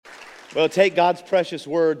Well, take God's precious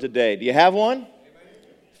word today. Do you have one? Amen.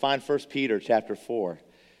 Find 1 Peter chapter 4.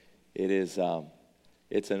 It is,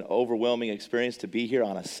 it's an overwhelming experience to be here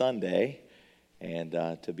on a Sunday and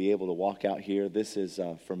to be able to walk out here. This is,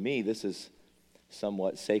 for me, this is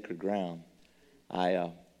somewhat sacred ground.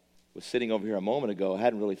 I was sitting over here a moment ago. I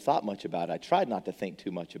hadn't really thought much about it. I tried not to think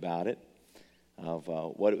too much about it, of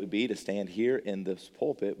what it would be to stand here in this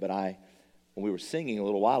pulpit, but when we were singing a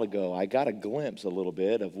little while ago, I got a glimpse a little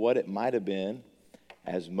bit of what it might have been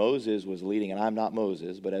as Moses was leading, and I'm not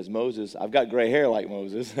Moses, but as Moses, I've got gray hair like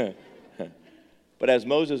Moses, but as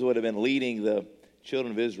Moses would have been leading the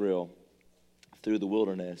children of Israel through the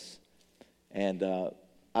wilderness, and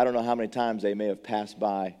I don't know how many times they may have passed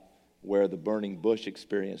by where the burning bush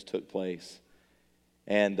experience took place,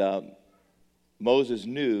 and Moses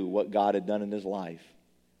knew what God had done in his life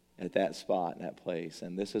at that spot, in that place.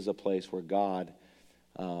 And this is a place where God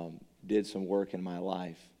did some work in my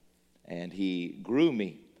life. And he grew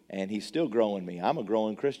me, and he's still growing me. I'm a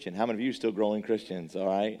growing Christian. How many of you are still growing Christians, all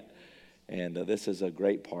right? And this is a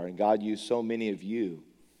great part. And God used so many of you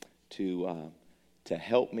to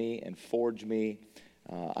help me and forge me.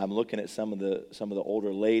 I'm looking at some of the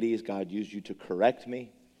older ladies. God used you to correct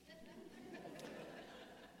me.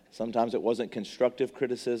 Sometimes it wasn't constructive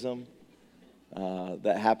criticism.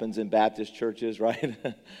 That happens in Baptist churches, right?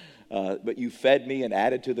 But you fed me and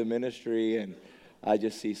added to the ministry, and I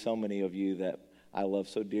just see so many of you that I love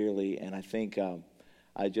so dearly, and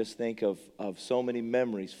I just think of so many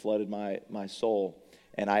memories flooded my soul.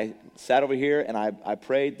 And I sat over here, and I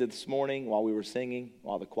prayed this morning while we were singing,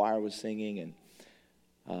 while the choir was singing,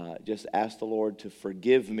 and just asked the Lord to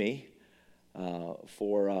forgive me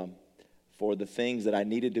for the things that I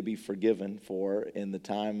needed to be forgiven for in the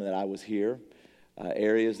time that I was here.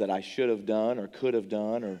 Areas that I should have done or could have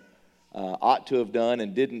done or ought to have done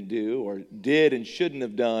and didn't do, or did and shouldn't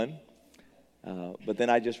have done. But then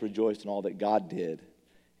I just rejoiced in all that God did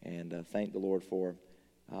and thanked the Lord for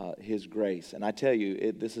His grace. And I tell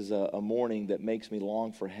you, this is a morning that makes me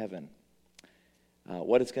long for heaven.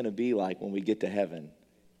 What it's going to be like when we get to heaven.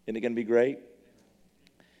 Isn't it going to be great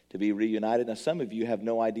to be reunited? Now, some of you have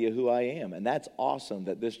no idea who I am, and that's awesome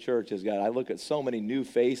that this church has got. I look at so many new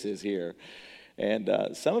faces here. And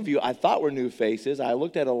some of you I thought were new faces. I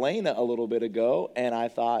looked at Elena a little bit ago, and I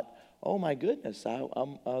thought, oh my goodness, I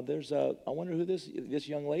wonder who this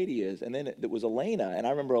young lady is. And then it was Elena, and I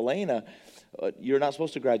remember Elena. You're not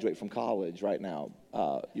supposed to graduate from college right now.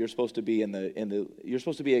 You're supposed to be you're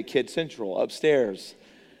supposed to be at Kid Central upstairs.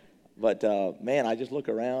 But man, I just look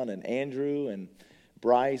around, and Andrew and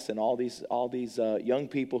Bryce and all these young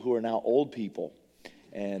people who are now old people,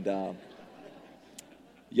 and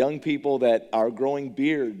young people that are growing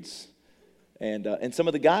beards, and some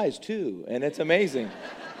of the guys too, and it's amazing.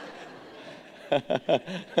 I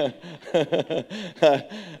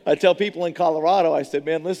tell people in Colorado, I said,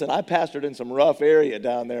 man, listen, I pastored in some rough area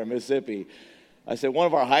down there in Mississippi. I said, one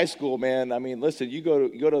of our high school, man, I mean, listen, you go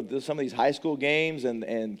to some of these high school games,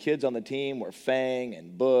 and kids on the team were Fang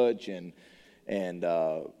and Butch and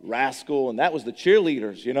Rascal, and that was the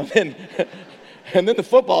cheerleaders, you know. And then the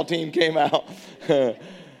football team came out.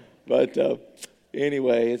 But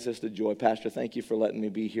anyway, it's just a joy. Pastor, thank you for letting me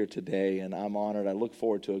be here today, and I'm honored. I look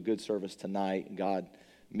forward to a good service tonight, God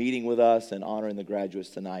meeting with us and honoring the graduates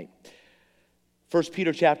tonight. 1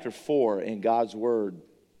 Peter chapter 4 in God's Word.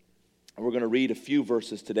 We're going to read a few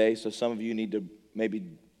verses today, so some of you need to maybe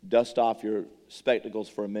dust off your spectacles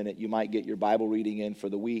for a minute. You might get your Bible reading in for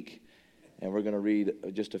the week, and we're going to read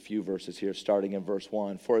just a few verses here, starting in verse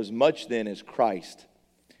 1. For as much then as Christ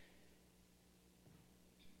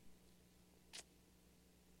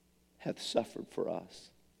hath suffered for us.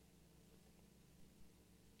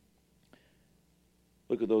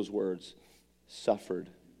 Look at those words, suffered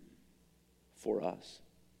for us.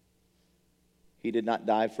 He did not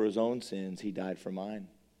die for his own sins, he died for mine.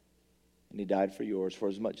 And he died for yours. For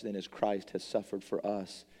as much then as Christ has suffered for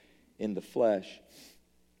us in the flesh,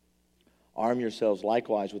 arm yourselves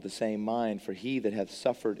likewise with the same mind, for he that hath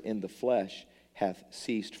suffered in the flesh hath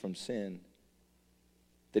ceased from sin,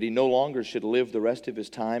 that he no longer should live the rest of his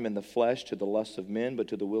time in the flesh to the lusts of men, but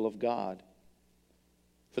to the will of God.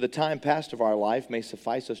 For the time past of our life may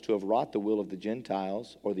suffice us to have wrought the will of the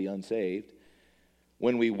Gentiles, or the unsaved,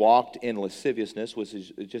 when we walked in lasciviousness, which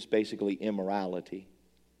is just basically immorality.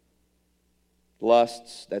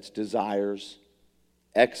 Lusts, that's desires,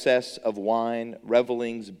 excess of wine,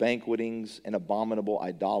 revelings, banquetings, and abominable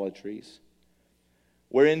idolatries,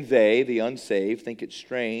 wherein they, the unsaved, think it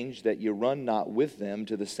strange that you run not with them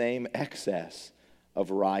to the same excess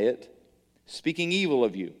of riot, speaking evil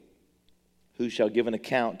of you, who shall give an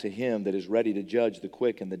account to him that is ready to judge the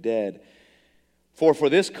quick and the dead. For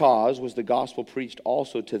this cause was the gospel preached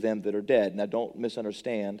also to them that are dead. Now don't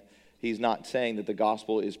misunderstand. He's not saying that the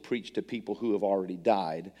gospel is preached to people who have already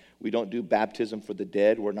died. We don't do baptism for the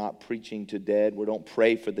dead. We're not preaching to dead. We don't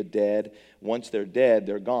pray for the dead. Once they're dead,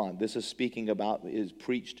 they're gone. This is speaking about is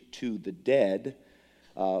preached to the dead,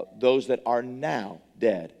 those that are now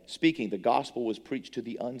dead. Speaking, the gospel was preached to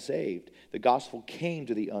the unsaved. The gospel came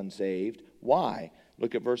to the unsaved. Why?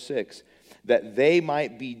 Look at verse 6. That they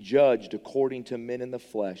might be judged according to men in the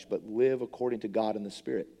flesh, but live according to God in the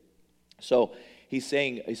Spirit. So he's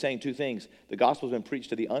saying two things. The gospel has been preached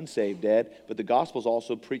to the unsaved dead, but the gospel is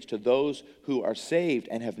also preached to those who are saved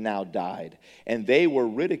and have now died. And they were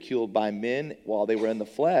ridiculed by men while they were in the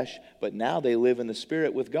flesh, but now they live in the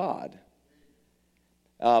Spirit with God.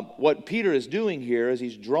 What Peter is doing here is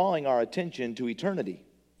he's drawing our attention to eternity.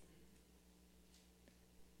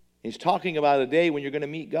 He's talking about a day when you're going to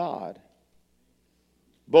meet God.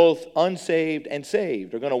 Both unsaved and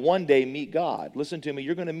saved are going to one day meet God. Listen to me,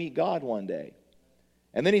 you're going to meet God one day.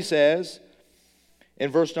 And then he says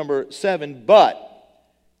in verse number 7, but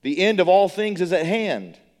the end of all things is at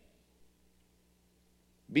hand.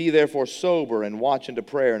 Be therefore sober and watch unto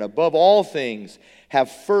prayer, and above all things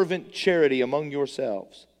have fervent charity among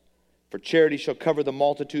yourselves. For charity shall cover the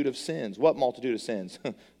multitude of sins. What multitude of sins?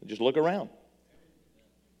 Just look around.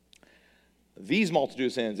 These multitude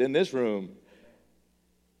of sins in this room.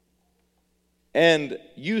 And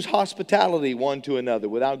use hospitality one to another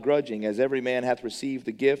without grudging, as every man hath received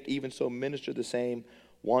the gift, even so minister the same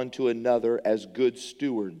one to another as good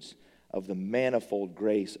stewards of the manifold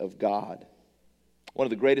grace of God. One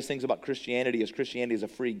of the greatest things about Christianity is a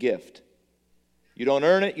free gift. You don't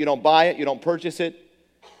earn it, you don't buy it, you don't purchase it,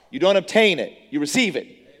 you don't obtain it, you receive it.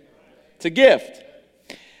 It's a gift.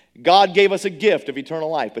 God gave us a gift of eternal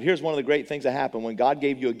life. But here's one of the great things that happened. When God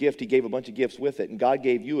gave you a gift, He gave a bunch of gifts with it. And God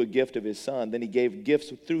gave you a gift of His Son. Then He gave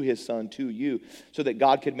gifts through His Son to you so that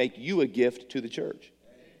God could make you a gift to the church.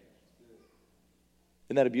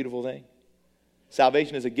 Isn't that a beautiful thing?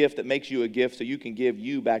 Salvation is a gift that makes you a gift so you can give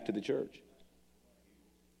you back to the church.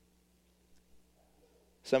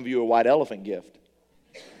 Some of you are a white elephant gift.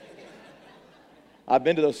 I've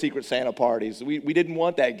been to those Secret Santa parties. We didn't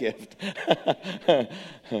want that gift.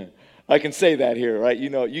 I can say that here, right? You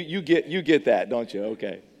know, you get that, don't you?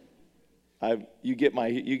 Okay. You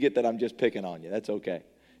get that I'm just picking on you. That's okay.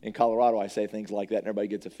 In Colorado, I say things like that, and everybody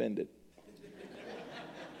gets offended.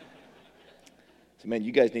 So, man,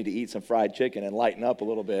 you guys need to eat some fried chicken and lighten up a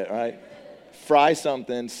little bit, right? Fry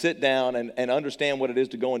something, sit down, and understand what it is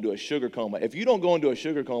to go into a sugar coma. If you don't go into a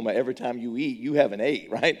sugar coma every time you eat, you haven't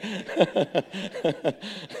ate, right?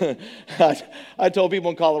 I told people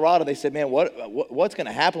in Colorado, they said, man, what's going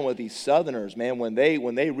to happen with these Southerners, man, when they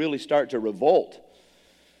really start to revolt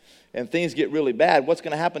and things get really bad? What's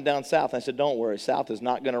going to happen down south? And I said, don't worry, South is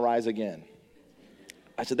not going to rise again.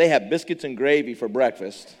 I said, they have biscuits and gravy for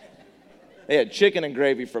breakfast. They had chicken and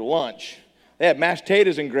gravy for lunch. They had mashed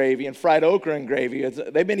potatoes and gravy and fried okra and gravy.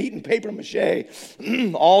 They've been eating paper mache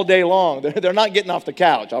all day long. They're not getting off the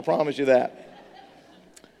couch, I'll promise you that.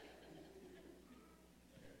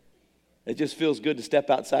 It just feels good to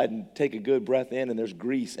step outside and take a good breath in, and there's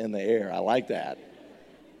grease in the air. I like that.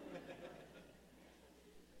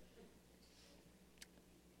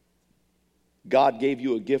 God gave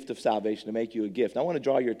you a gift of salvation to make you a gift. I want to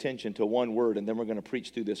draw your attention to one word, and then we're going to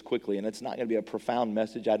preach through this quickly. And it's not going to be a profound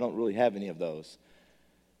message. I don't really have any of those.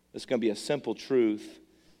 It's going to be a simple truth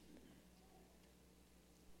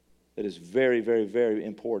that is very, very, very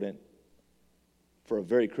important for a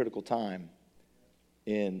very critical time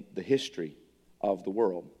in the history of the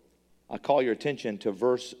world. I call your attention to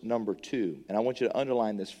verse number 2, and I want you to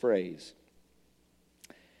underline this phrase.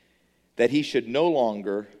 That he should no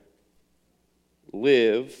longer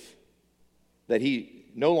live, that he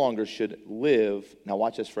no longer should live, now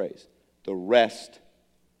watch this phrase, the rest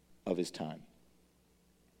of his time.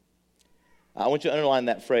 I want you to underline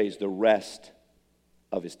that phrase, the rest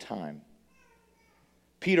of his time.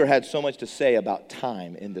 Peter had so much to say about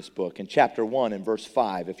time in this book. In chapter 1 and verse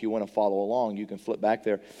 5, if you want to follow along, you can flip back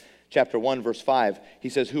there. Chapter 1, verse 5, he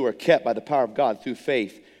says, who are kept by the power of God through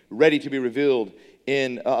faith, ready to be revealed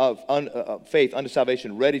in faith unto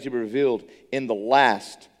salvation, ready to be revealed in the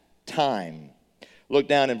last time. Look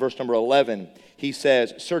down in verse number 11. He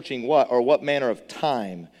says, searching what manner of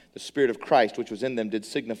time the Spirit of Christ, which was in them, did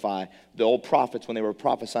signify the old prophets when they were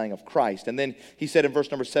prophesying of Christ. And then he said in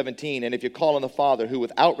verse number 17, and if you call on the Father, who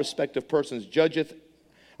without respect of persons judgeth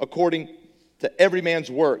according to every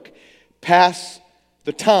man's work, pass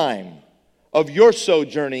the time of your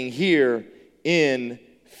sojourning here in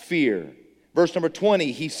fear. Verse number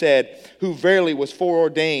 20, he said, who verily was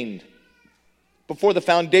foreordained before the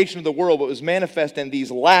foundation of the world, but was manifest in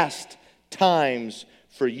these last times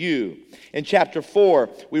for you. In chapter 4,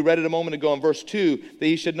 we read it a moment ago in verse 2, that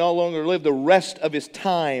he should no longer live the rest of his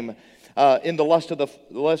time in the lust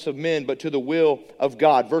of men, but to the will of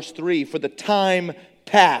God. Verse 3, for the time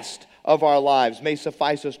past of our lives may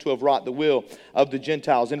suffice us to have wrought the will of the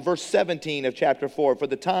Gentiles. In verse 17 of chapter 4, for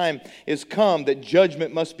the time is come that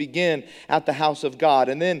judgment must begin at the house of God.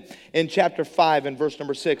 And then in chapter 5 and verse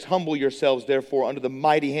number 6, humble yourselves therefore under the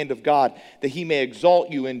mighty hand of God, that he may exalt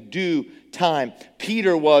you in due time.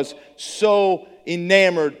 Peter was so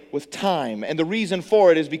enamored with time. And the reason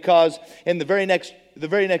for it is because in the very next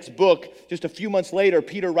book, just a few months later,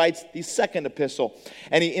 Peter writes the second epistle.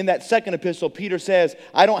 And in that second epistle, Peter says,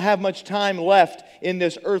 I don't have much time left in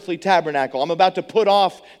this earthly tabernacle. I'm about to put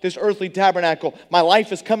off this earthly tabernacle. My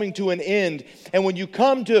life is coming to an end. And when you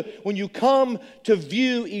come to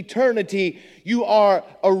view eternity, you are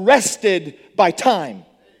arrested by time.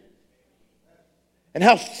 And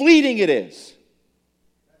how fleeting it is.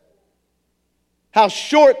 How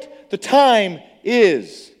short the time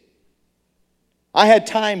is. I had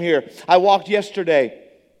time here. I walked yesterday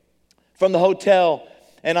from the hotel,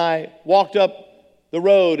 and I walked up the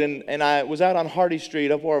road, and I was out on Hardy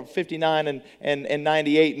Street, up where 59 and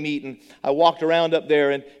 98 meet, and I walked around up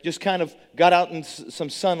there and just kind of got out in some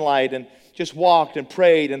sunlight and just walked and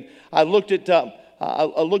prayed, and I looked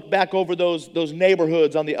back over those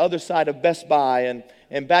neighborhoods on the other side of Best Buy,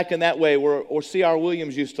 and back in that way where C.R.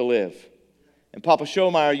 Williams used to live. And Papa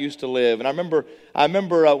Schomeyer used to live. And I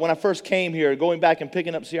remember when I first came here, going back and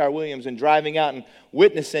picking up C.R. Williams and driving out and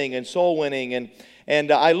witnessing and soul winning.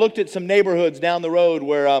 And I looked at some neighborhoods down the road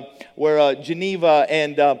where Geneva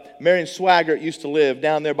and Marion Swaggart used to live,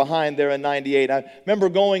 down there behind there in 98. I remember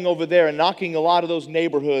going over there and knocking a lot of those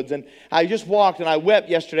neighborhoods. And I just walked and I wept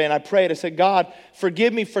yesterday and I prayed. I said, God,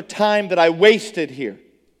 forgive me for time that I wasted here.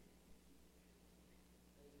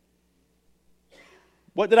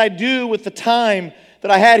 What did I do with the time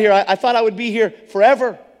that I had here? I thought I would be here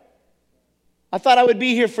forever. I thought I would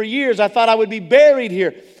be here for years. I thought I would be buried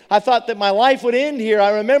here. I thought that my life would end here.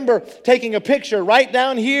 I remember taking a picture right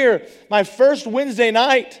down here, my first Wednesday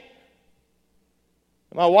night.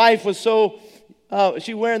 My wife was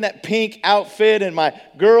she wearing that pink outfit, and my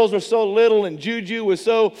girls were so little, and Juju was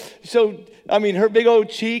her big old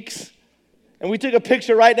cheeks. And we took a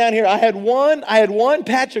picture right down here. I had one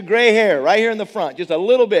patch of gray hair right here in the front, just a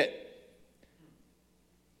little bit.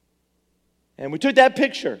 And we took that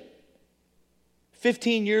picture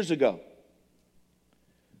 15 years ago.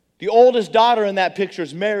 The oldest daughter in that picture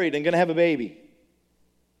is married and going to have a baby.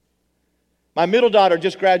 My middle daughter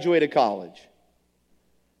just graduated college.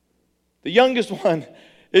 The youngest one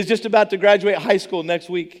is just about to graduate high school next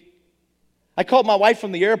week. I called my wife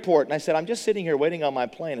from the airport and I said, I'm just sitting here waiting on my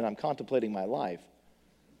plane and I'm contemplating my life.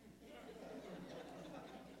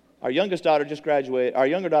 Our younger daughter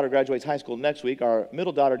graduates high school next week. Our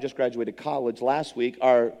middle daughter just graduated college last week.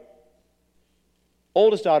 Our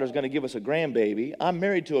oldest daughter is going to give us a grandbaby. I'm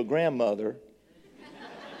married to a grandmother.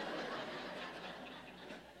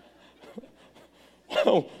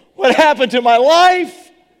 What happened to my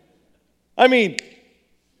life? I mean,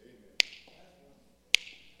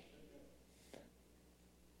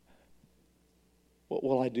 what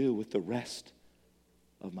will I do with the rest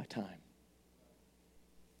of my time?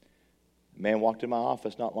 A man walked in my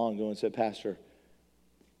office not long ago and said, Pastor,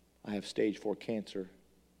 I have stage 4 cancer.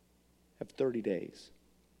 I have 30 days.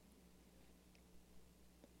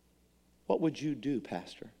 What would you do,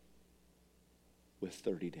 Pastor, with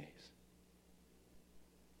 30 days?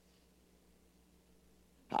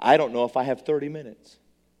 I don't know if I have 30 minutes.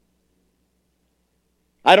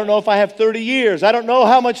 I don't know if I have 30 years. I don't know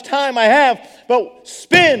how much time I have, but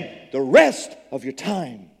spend the rest of your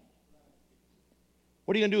time.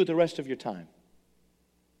 What are you going to do with the rest of your time?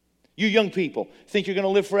 You young people think you're going to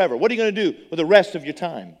live forever. What are you going to do with the rest of your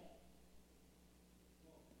time?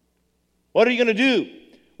 What are you going to do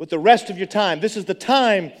with the rest of your time? This is the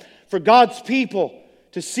time for God's people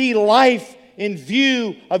to see life in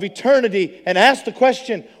view of eternity and ask the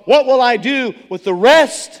question, what will I do with the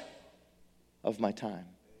rest of my time?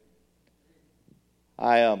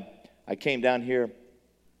 I came down here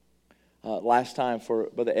last time for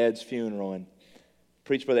Brother Ed's funeral and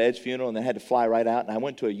preached Brother Ed's funeral, and then had to fly right out, and I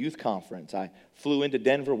went to a youth conference. I flew into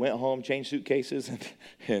Denver, went home, changed suitcases,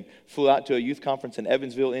 and flew out to a youth conference in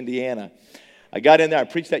Evansville, Indiana. I got in there, I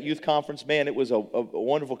preached that youth conference. Man, it was a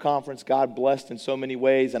wonderful conference. God blessed in so many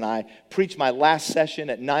ways. And I preached my last session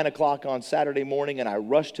at 9 o'clock on Saturday morning, and I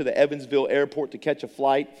rushed to the Evansville airport to catch a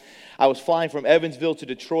flight. I was flying from Evansville to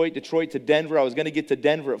Detroit, Detroit to Denver. I was going to get to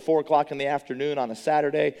Denver at 4 o'clock in the afternoon on a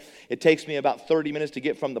Saturday. It takes me about 30 minutes to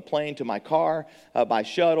get from the plane to my car by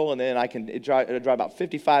shuttle, and then I can drive about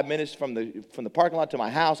 55 minutes from the parking lot to my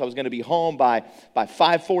house. I was going to be home by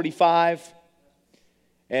 5:45.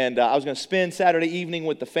 And I was going to spend Saturday evening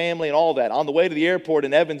with the family and all that. On the way to the airport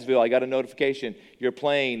in Evansville, I got a notification, your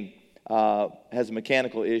plane has a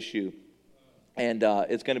mechanical issue, and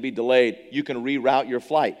it's going to be delayed. You can reroute your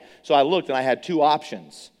flight. So I looked, and I had two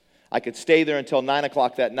options. I could stay there until 9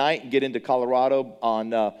 o'clock that night and get into Colorado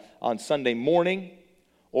on Sunday morning,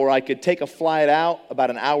 or I could take a flight out about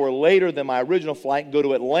an hour later than my original flight and go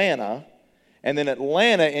to Atlanta, and then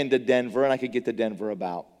Atlanta into Denver, and I could get to Denver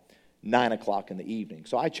about 9 o'clock in the evening.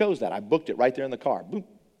 So I chose that. I booked it right there in the car. Boom.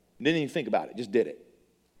 Didn't even think about it. Just did it.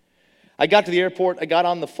 I got to the airport. I got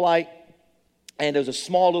on the flight, and it was a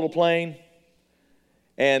small little plane.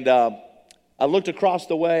 And I looked across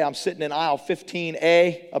the way. I'm sitting in aisle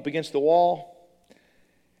 15A up against the wall.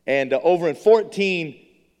 And over in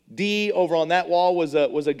 14D, over on that wall, was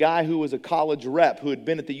a guy who was a college rep who had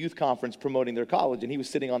been at the youth conference promoting their college, and he was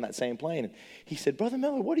sitting on that same plane. And he said, Brother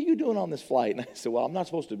Miller, what are you doing on this flight? And I said, well, I'm not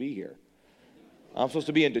supposed to be here. I'm supposed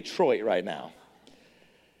to be in Detroit right now.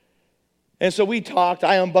 And so we talked.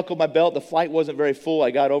 I unbuckled my belt. The flight wasn't very full.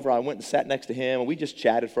 I got over. I went and sat next to him, and we just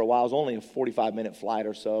chatted for a while. It was only a 45-minute flight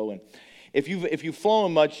or so. And if you've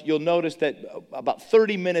flown much, you'll notice that about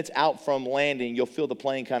 30 minutes out from landing, you'll feel the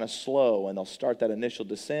plane kind of slow, and they'll start that initial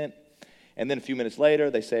descent. And then a few minutes later,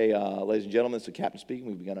 they say, ladies and gentlemen, it's the captain speaking.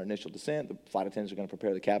 We've begun our initial descent. The flight attendants are going to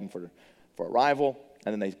prepare the cabin for arrival.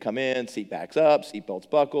 And then they come in, seat backs up, seat belts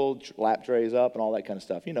buckled, lap trays up, and all that kind of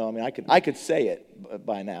stuff. You know, I mean, I could say it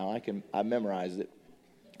by now. I memorized it.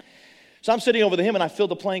 So I'm sitting over to him, and I feel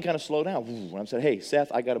the plane kind of slow down. And I said, hey,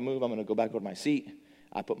 Seth, I got to move. I'm going to go back over to my seat.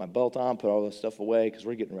 I put my belt on, put all this stuff away, because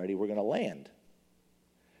we're getting ready. We're going to land.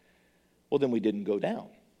 Well, then we didn't go down.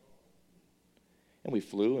 And we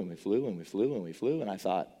flew, and we flew, and we flew, and we flew, and I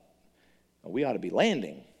thought, well, we ought to be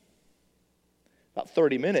landing. About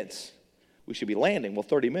 30 minutes, we should be landing. Well,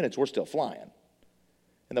 30 minutes, we're still flying.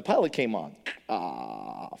 And the pilot came on.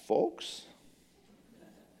 Folks,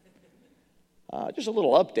 just a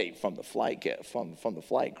little update from the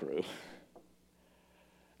flight crew.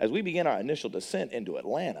 As we began our initial descent into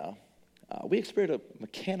Atlanta, we experienced a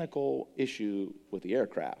mechanical issue with the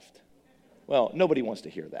aircraft. Well, nobody wants to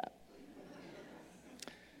hear that.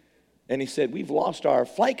 And he said, we've lost our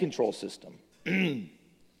flight control system.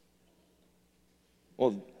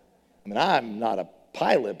 Well, I mean, I'm not a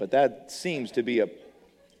pilot, but that seems to be a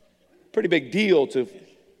pretty big deal to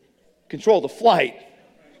control the flight,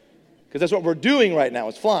 because that's what we're doing right now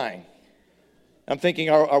is flying. I'm thinking,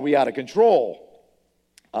 are we out of control?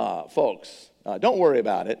 Folks, don't worry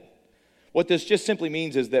about it. What this just simply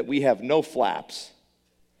means is that we have no flaps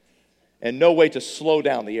and no way to slow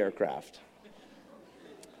down the aircraft.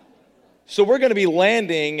 So we're going to be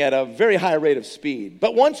landing at a very high rate of speed.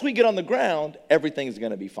 But once we get on the ground, everything's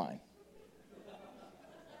going to be fine.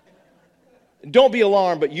 Don't be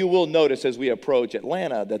alarmed, but you will notice as we approach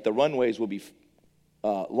Atlanta that the runways will be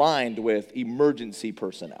lined with emergency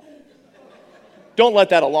personnel. Don't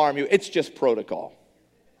let that alarm you. It's just protocol.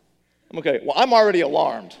 Okay, well, I'm already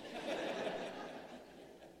alarmed.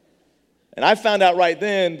 And I found out right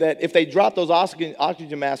then that if they dropped those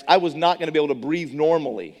oxygen masks, I was not going to be able to breathe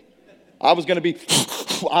normally. I was going to be,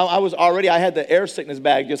 I had the air sickness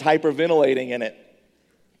bag just hyperventilating in it.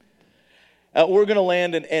 We're going to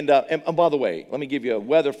land, and by the way, let me give you a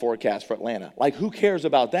weather forecast for Atlanta. Like, who cares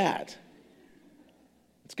about that?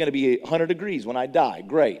 It's going to be 100 degrees when I die.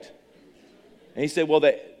 Great. And he said, well,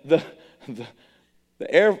 the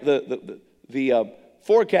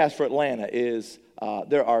forecast for Atlanta is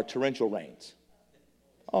there are torrential rains.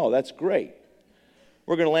 Oh, that's great.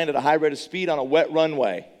 We're going to land at a high rate of speed on a wet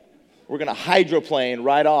runway. We're going to hydroplane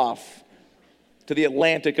right off to the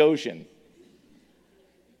Atlantic Ocean.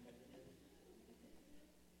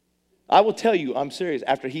 I will tell you, I'm serious.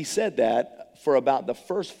 After he said that, for about the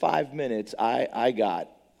first 5 minutes, I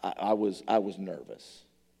was nervous.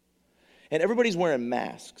 And everybody's wearing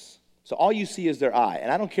masks. So all you see is their eye.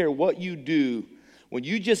 And I don't care what you do. When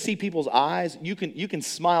you just see people's eyes, you can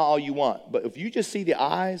smile all you want. But if you just see the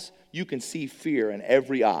eyes, you can see fear in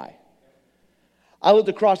every eye. I looked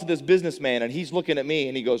across at this businessman, and he's looking at me,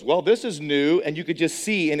 and he goes, well, this is new. And you could just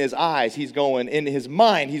see in his eyes, in his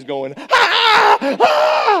mind, he's going, ah!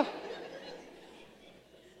 Ah!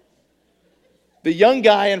 The young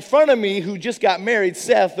guy in front of me who just got married,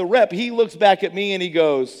 Seth, the rep, he looks back at me and he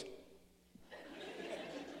goes,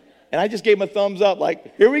 and I just gave him a thumbs up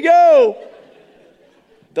like, here we go.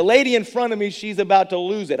 The lady in front of me, she's about to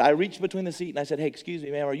lose it. I reached between the seat and I said, hey, excuse me,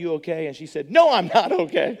 ma'am, are you okay? And she said, no, I'm not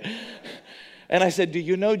okay. And I said, do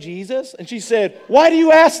you know Jesus? And she said, why do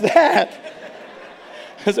you ask that?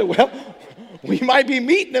 I said, well, we might be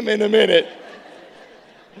meeting him in a minute.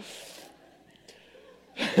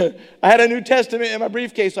 I had a New Testament in my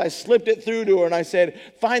briefcase, so I slipped it through to her and I said,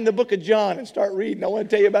 find the book of John and start reading. I want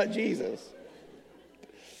to tell you about Jesus.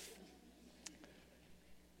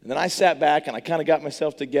 And then I sat back and I kind of got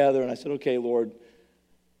myself together and I said, okay, Lord,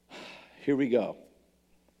 here we go.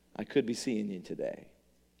 I could be seeing you today.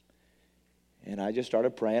 And I just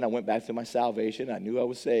started praying. I went back through my salvation. I knew I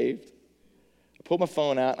was saved. I pulled my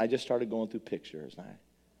phone out and I just started going through pictures.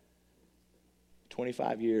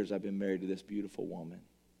 25 years I've been married to this beautiful woman.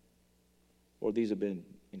 Lord, these have been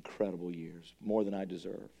incredible years, more than I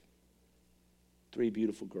deserve. 3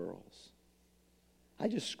 beautiful girls. I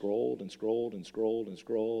just scrolled and scrolled and scrolled and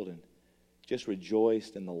scrolled and just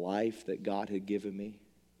rejoiced in the life that God had given me.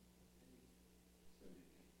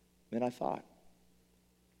 Then I thought,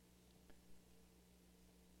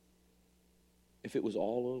 if it was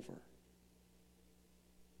all over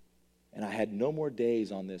and I had no more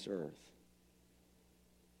days on this earth,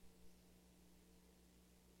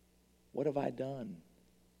 what have I done?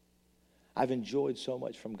 I've enjoyed so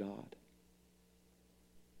much from God.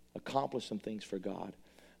 Accomplished some things for God.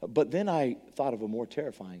 But then I thought of a more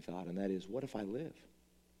terrifying thought, and that is, what if I live?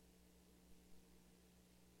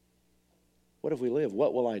 What if we live?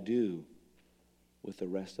 What will I do with the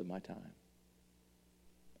rest of my time?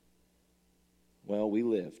 Well, we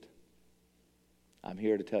lived. I'm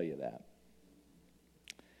here to tell you that.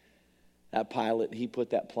 That pilot, he put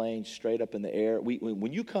that plane straight up in the air.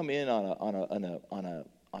 When you come in on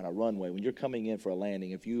a runway, when you're coming in for a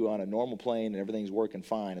landing, if you're on a normal plane and everything's working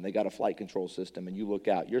fine and they got a flight control system and you look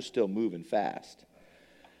out, you're still moving fast.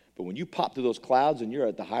 But when you pop through those clouds and you're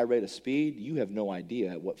at the high rate of speed, you have no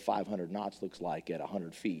idea what 500 knots looks like at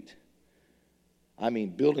 100 feet. I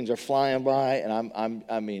mean, buildings are flying by,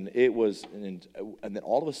 and it was, and then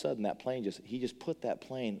all of a sudden that plane he just put that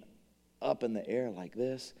plane up in the air like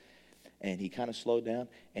this. And he kind of slowed down,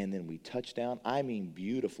 and then we touched down,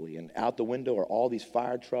 beautifully. And out the window are all these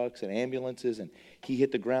fire trucks and ambulances, and he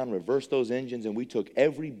hit the ground, reversed those engines, and we took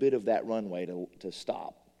every bit of that runway to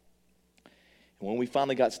stop. And when we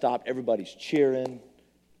finally got stopped, everybody's cheering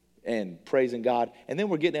and praising God. And then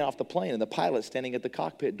we're getting off the plane, and the pilot's standing at the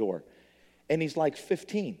cockpit door, and he's like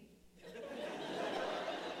 15.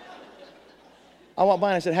 I walked by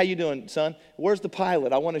and I said, how you doing, son? Where's the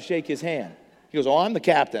pilot? I want to shake his hand. He goes, oh, I'm the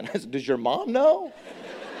captain. I said, does your mom know?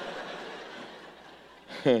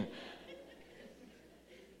 But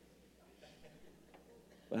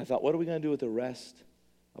I thought, what are we going to do with the rest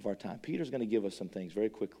of our time? Peter's going to give us some things very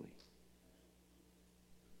quickly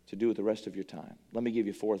to do with the rest of your time. Let me give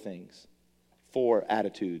you 4 things, 4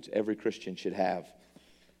 attitudes every Christian should have.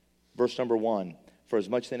 Verse number 1, for as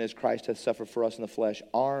much then as Christ hath suffered for us in the flesh,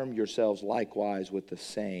 arm yourselves likewise with the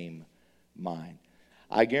same mind.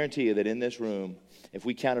 I guarantee you that in this room, if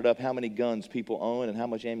we counted up how many guns people own and how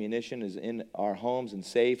much ammunition is in our homes and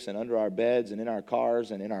safes and under our beds and in our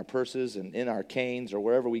cars and in our purses and in our canes or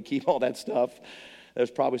wherever we keep all that stuff,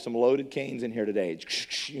 there's probably some loaded canes in here today.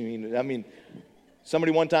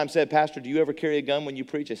 Somebody one time said, Pastor, do you ever carry a gun when you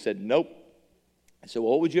preach? I said, nope. I said,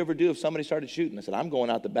 well, what would you ever do if somebody started shooting? I said, I'm going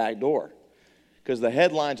out the back door. Because the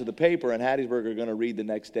headlines of the paper in Hattiesburg are going to read the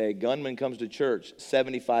next day, gunman comes to church,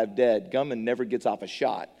 75 dead. Gunman never gets off a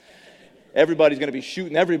shot. Everybody's going to be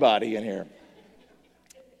shooting everybody in here.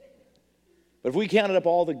 But if we counted up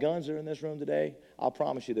all the guns that are in this room today, I'll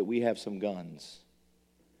promise you that we have some guns.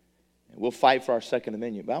 And we'll fight for our Second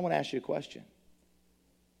Amendment. But I want to ask you a question.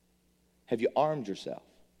 Have you armed yourself?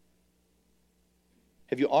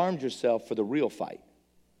 Have you armed yourself for the real fight?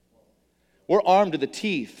 We're armed to the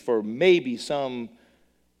teeth for maybe some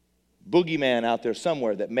boogeyman out there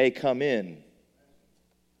somewhere that may come in.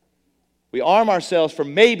 We arm ourselves for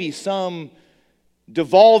maybe some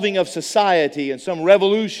devolving of society and some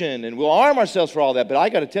revolution, and we'll arm ourselves for all that. But I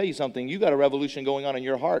got to tell you something. You got a revolution going on in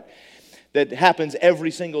your heart that happens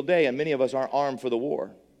every single day, and many of us aren't armed for the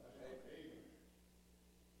war.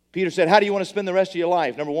 Peter said, how do you want to spend the rest of your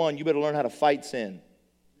life? Number 1, you better learn how to fight sin.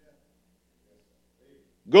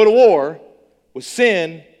 Go to war with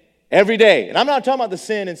sin every day. And I'm not talking about the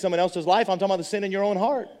sin in someone else's life. I'm talking about the sin in your own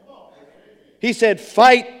heart. He said,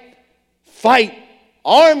 fight,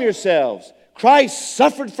 arm yourselves, Christ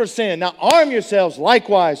suffered for sin. Now arm yourselves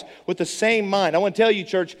likewise with the same mind. I want to tell you,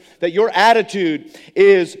 church, that your attitude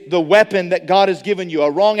is the weapon that God has given you.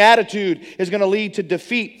 A wrong attitude is going to lead to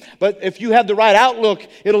defeat. But if you have the right outlook,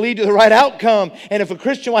 it'll lead to the right outcome. And if a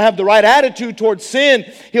Christian will have the right attitude towards sin,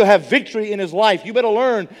 he'll have victory in his life. You better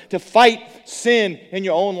learn to fight sin in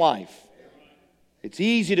your own life. It's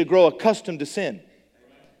easy to grow accustomed to sin.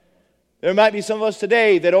 There might be some of us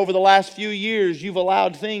today that over the last few years you've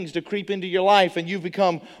allowed things to creep into your life and you've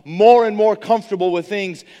become more and more comfortable with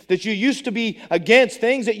things that you used to be against,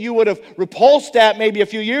 things that you would have repulsed at maybe a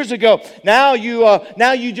few years ago. Now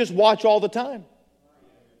you just watch all the time.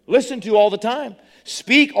 Listen to all the time.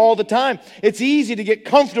 Speak all the time. It's easy to get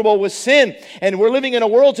comfortable with sin. And we're living in a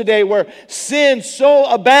world today where sin so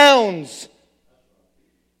abounds.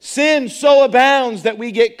 Sin so abounds that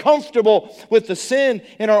we get comfortable with the sin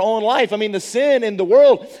in our own life. I mean, the sin in the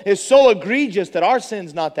world is so egregious that our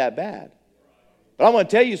sin's not that bad. But I want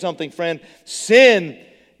to tell you something, friend. Sin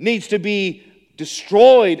needs to be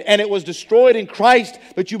destroyed, and it was destroyed in Christ,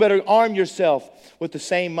 but you better arm yourself with the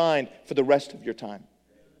same mind for the rest of your time.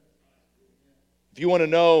 If you want to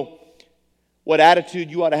know what attitude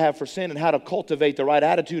you ought to have for sin and how to cultivate the right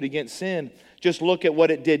attitude against sin, just look at what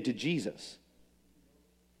it did to Jesus.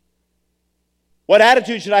 What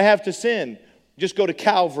attitude should I have to sin? Just go to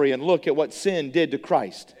Calvary and look at what sin did to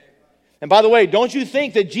Christ. And by the way, don't you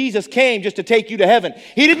think that Jesus came just to take you to heaven.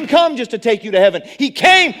 He didn't come just to take you to heaven. He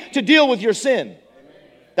came to deal with your sin.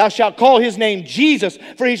 Thou shalt call his name Jesus,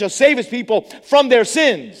 for he shall save his people from their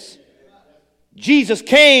sins. Jesus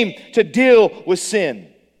came to deal with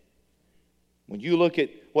sin. When you look at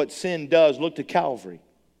what sin does, look to Calvary.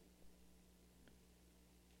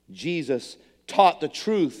 Jesus taught the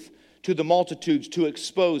truth to the multitudes to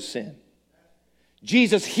expose sin.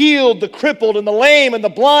 Jesus healed the crippled and the lame and the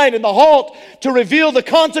blind and the halt to reveal the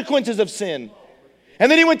consequences of sin. And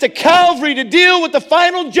then he went to Calvary to deal with the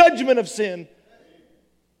final judgment of sin.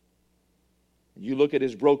 You look at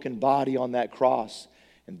his broken body on that cross,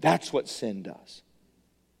 and that's what sin does.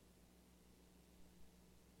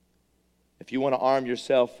 If you want to arm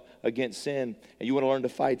yourself against sin and you want to learn to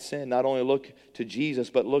fight sin, not only look to Jesus,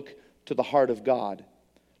 but look to the heart of God.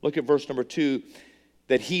 Look at verse number 2,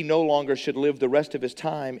 that he no longer should live the rest of his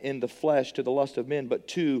time in the flesh to the lust of men, but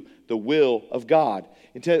to the will of God.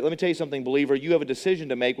 Let me tell you something, believer. You have a decision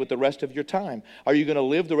to make with the rest of your time. Are you going to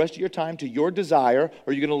live the rest of your time to your desire,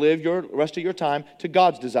 or are you going to live your rest of your time to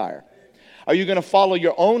God's desire? Are you going to follow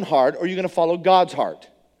your own heart, or are you going to follow God's heart?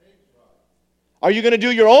 Are you going to do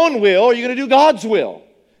your own will, or are you going to do God's will?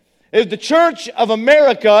 As the Church of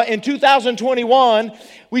America in 2021,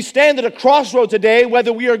 we stand at a crossroad today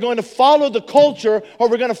whether we are going to follow the culture or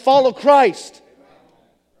we're going to follow Christ.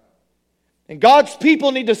 And God's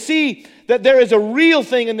people need to see that there is a real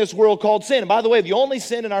thing in this world called sin. And by the way, the only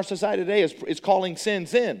sin in our society today is calling sin,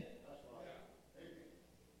 sin.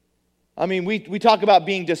 I mean, we talk about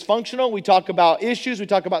being dysfunctional, we talk about issues, we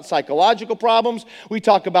talk about psychological problems, we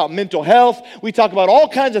talk about mental health, we talk about all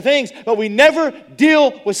kinds of things, but we never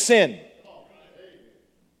deal with sin.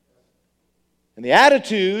 And the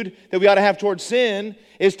attitude that we ought to have towards sin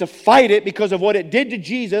is to fight it because of what it did to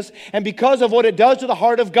Jesus and because of what it does to the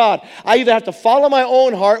heart of God. I either have to follow my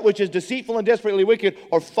own heart, which is deceitful and desperately wicked,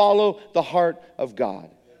 or follow the heart of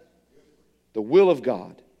God. The will of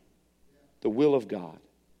God. The will of God.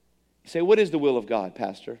 You say, what is the will of God,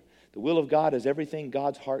 Pastor? The will of God is everything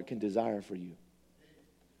God's heart can desire for you.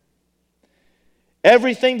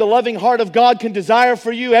 Everything the loving heart of God can desire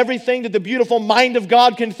for you, everything that the beautiful mind of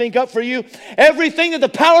God can think up for you, everything that the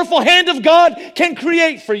powerful hand of God can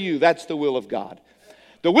create for you, that's the will of God.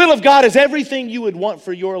 The will of God is everything you would want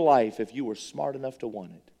for your life if you were smart enough to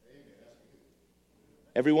want it.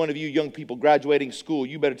 Every one of you young people graduating school,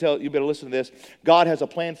 you better listen to this. God has a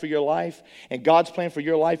plan for your life, and God's plan for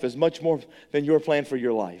your life is much more than your plan for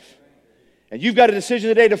your life. And you've got a decision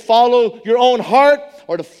today to follow your own heart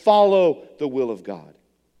or to follow the will of God.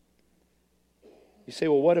 You say,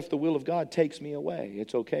 well, what if the will of God takes me away?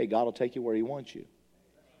 It's okay. God will take you where he wants you.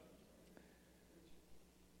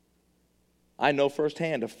 I know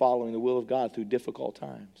firsthand of following the will of God through difficult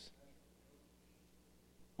times.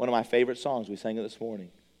 One of my favorite songs, we sang it this morning,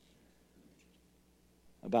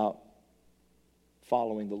 about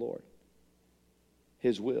following the Lord,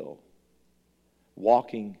 his will,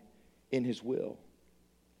 walking in his will.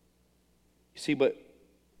 You see, but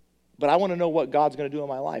I want to know what God's going to do in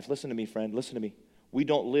my life. Listen to me, friend. Listen to me. We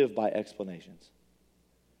don't live by explanations.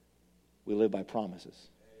 We live by promises.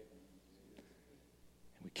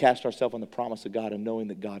 We cast ourselves on the promise of God and knowing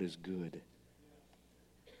that God is good.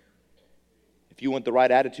 If you want the right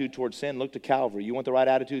attitude towards sin, look to Calvary. You want the right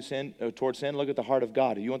attitude towards sin, look at the heart of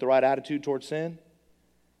God. If you want the right attitude towards sin,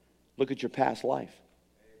 look at your past life.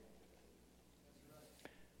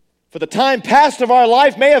 For the time past of our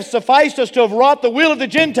life may have sufficed us to have wrought the will of the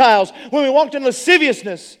Gentiles when we walked in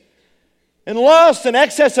lasciviousness and lust and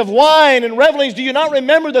excess of wine and revelings. Do you not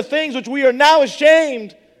remember the things which we are now ashamed?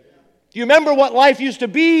 Do you remember what life used to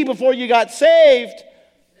be before you got saved?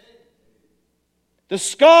 The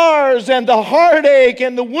scars and the heartache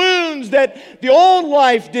and the wounds that the old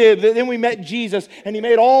life did. Then we met Jesus and He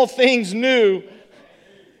made all things new.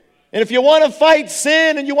 And if you want to fight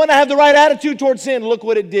sin and you want to have the right attitude towards sin, look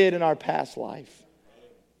what it did in our past life.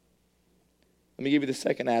 Let me give you the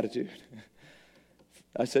second attitude.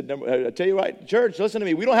 I tell you right, church, listen to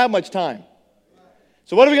me. We don't have much time.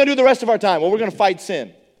 So what are we going to do the rest of our time? Well, we're going to fight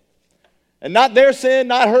sin. And not their sin,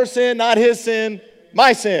 not her sin, not his sin,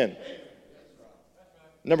 my sin.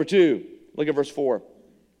 Number 2, look at verse 4.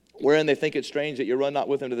 Wherein they think it strange that you run not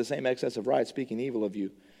with them to the same excess of riot, speaking evil of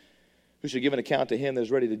you. Who should give an account to Him that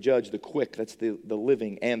is ready to judge the quick, that's the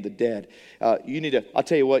living and the dead. I'll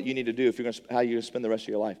tell you what you need to do if how you're going to spend the rest of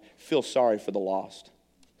your life. Feel sorry for the lost.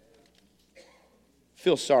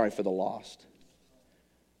 Feel sorry for the lost.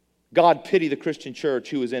 God pity the Christian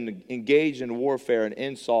church who is engaged in warfare and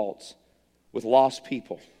insults with lost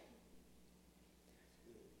people.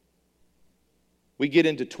 We get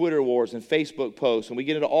into Twitter wars and Facebook posts, and we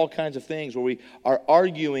get into all kinds of things where we are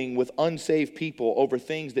arguing with unsaved people over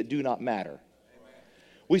things that do not matter.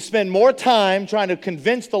 We spend more time trying to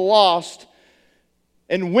convince the lost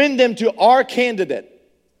and win them to our candidate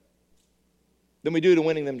than we do to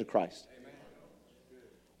winning them to Christ.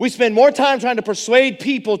 We spend more time trying to persuade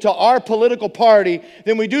people to our political party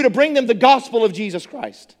than we do to bring them the gospel of Jesus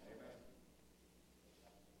Christ.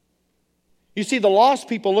 You see, the lost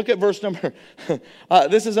people, look at verse number,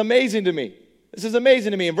 this is amazing to me. This is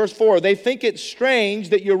amazing to me. In verse 4, they think it strange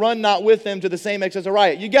that you run not with them to the same excess of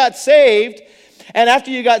riot. You got saved, and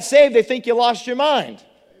after you got saved, they think you lost your mind.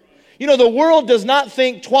 You know, the world does not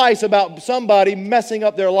think twice about somebody messing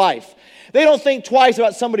up their life. They don't think twice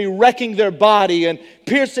about somebody wrecking their body and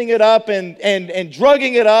piercing it up and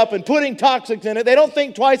drugging it up and putting toxics in it. They don't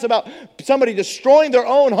think twice about somebody destroying their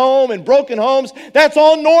own home and broken homes. That's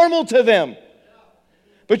all normal to them.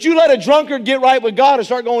 But you let a drunkard get right with God and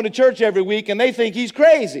start going to church every week and they think he's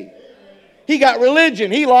crazy. He got religion.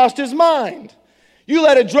 He lost his mind. You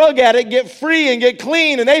let a drug addict get free and get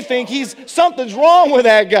clean and they think something's wrong with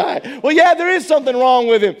that guy. Well, yeah, there is something wrong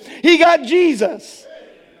with him. He got Jesus.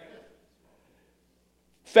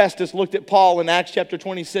 Festus looked at Paul in Acts chapter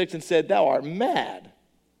 26 and said, "Thou art mad.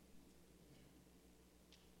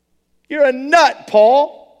 You're a nut,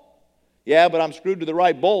 Paul." "Yeah, but I'm screwed to the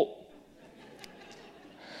right bolt."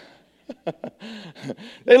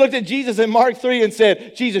 They looked at Jesus in Mark 3 and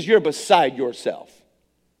said, "Jesus, you're beside yourself.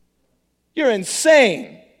 You're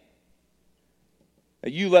insane.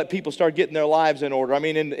 You let people start getting their lives in order." I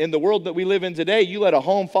mean, in the world that we live in today, you let a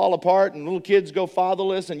home fall apart and little kids go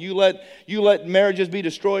fatherless and you let marriages be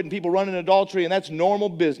destroyed and people run in adultery, and that's normal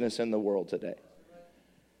business in the world today.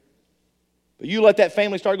 But you let that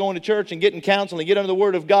family start going to church and getting counseling, get under the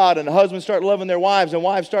Word of God, and the husbands start loving their wives and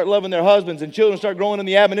wives start loving their husbands and children start growing in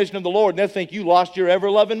the admonition of the Lord, and they think you lost your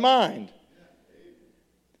ever-loving mind.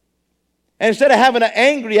 And instead of having an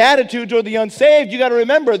angry attitude toward the unsaved, you got to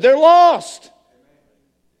remember, they're lost.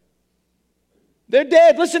 They're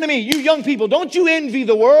dead. Listen to me, you young people, don't you envy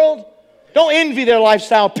the world. Don't envy their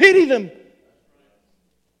lifestyle. Pity them.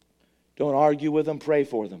 Don't argue with them. Pray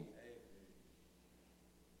for them.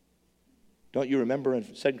 Don't you remember in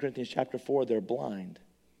 2 Corinthians chapter 4, they're blind.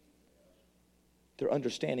 Their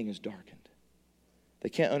understanding is darkened. They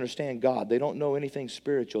can't understand God. They don't know anything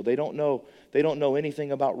spiritual. They don't know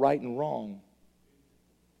anything about right and wrong.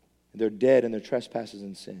 They're dead in their trespasses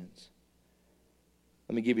and sins.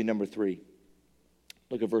 Let me give you number 3.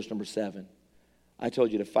 Look at verse number 7. I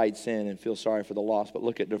told you to fight sin and feel sorry for the lost, but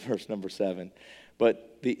look at verse number 7.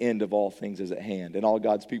 But the end of all things is at hand. And all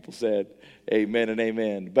God's people said, amen and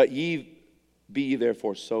amen. But be ye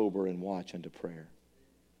therefore sober and watch unto prayer.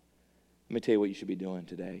 Let me tell you what you should be doing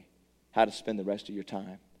today. How to spend the rest of your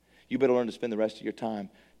time. You better learn to spend the rest of your time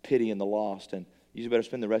pitying the lost, and you better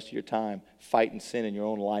spend the rest of your time fighting sin in your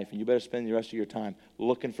own life, and you better spend the rest of your time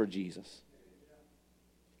looking for Jesus.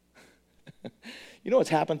 You know what's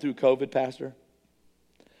happened through COVID, Pastor?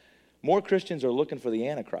 More Christians are looking for the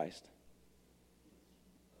Antichrist.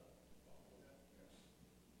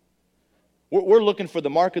 We're looking for the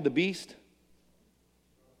mark of the beast.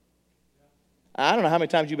 I don't know how many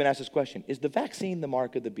times you've been asked this question. Is the vaccine the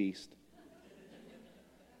mark of the beast?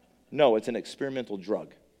 No, it's an experimental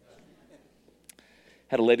drug.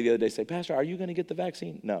 Had a lady the other day say, Pastor, are you going to get the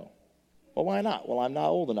vaccine? No. Well, why not? Well, I'm not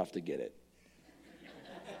old enough to get it.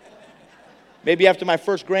 Maybe after my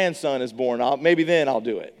first grandson is born, maybe then I'll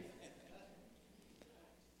do it.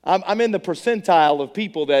 I'm in the percentile of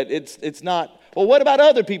people that it's not. Well, what about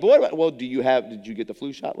other people? Well, did you get the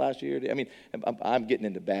flu shot last year? I mean, I'm getting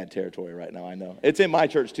into bad territory right now, I know. It's in my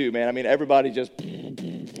church too, man. I mean, everybody just,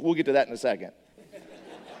 we'll get to that in a second.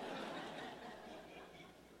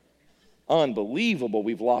 Unbelievable,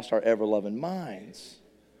 we've lost our ever-loving minds.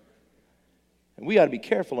 And we got to be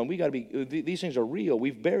careful, and we got to be, these things are real.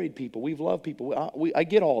 We've buried people. We've loved people. I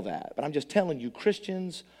get all that. But I'm just telling you,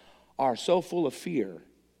 Christians are so full of fear.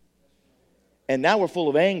 And now we're full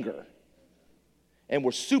of anger. And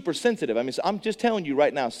we're super sensitive. I mean, so I'm just telling you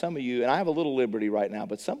right now, some of you, and I have a little liberty right now,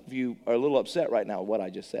 but some of you are a little upset right now with what I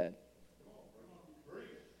just said.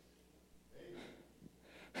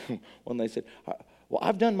 When they said, well,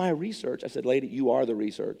 I've done my research. I said, lady, you are the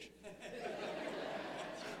research.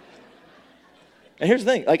 And here's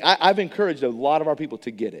the thing. Like, I've encouraged a lot of our people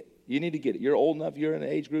to get it. You need to get it. You're old enough. You're in an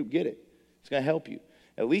age group. Get it. It's going to help you.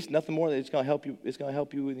 At least nothing more than it's going to help you. It's going to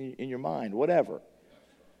help you in your mind, whatever.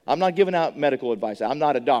 I'm not giving out medical advice. I'm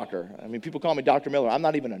not a doctor. I mean, people call me Dr. Miller. I'm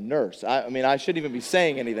not even a nurse. I mean, I shouldn't even be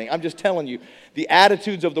saying anything. I'm just telling you the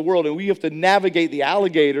attitudes of the world, and we have to navigate the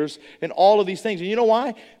alligators and all of these things. And you know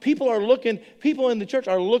why? People in the church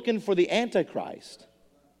are looking for the Antichrist.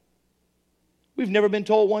 We've never been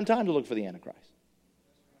told one time to look for the Antichrist.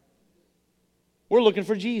 We're looking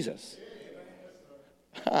for Jesus.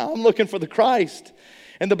 I'm looking for the Christ.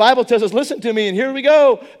 And the Bible tells us, listen to me, and here we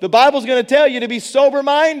go. The Bible's going to tell you to be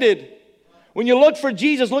sober-minded. When you look for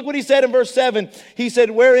Jesus, look what he said in verse 7. He said,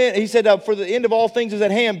 for the end of all things is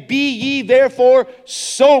at hand. Be ye therefore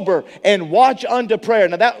sober and watch unto prayer.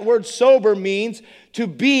 Now that word sober means to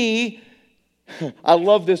be, I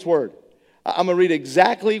love this word. I'm going to read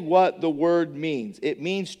exactly what the word means. It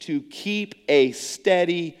means to keep a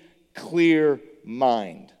steady, clear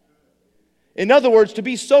mind. In other words, to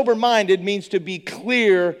be sober-minded means to be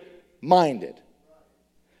clear-minded.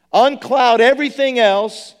 Uncloud everything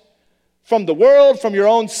else from the world, from your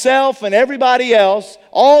own self and everybody else,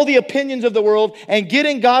 all the opinions of the world, and get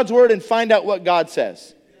in God's word and find out what God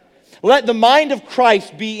says. Let the mind of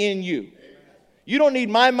Christ be in you. You don't need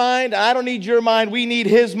my mind. I don't need your mind. We need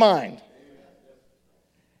his mind.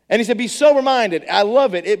 And he said, be sober-minded. I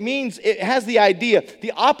love it. It means, it has the idea.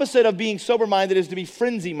 The opposite of being sober-minded is to be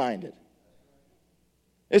frenzy-minded.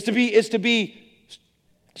 Is to be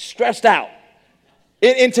stressed out.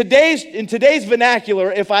 In today's vernacular,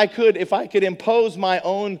 if I could impose my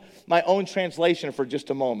own translation for just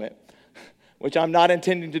a moment, which I'm not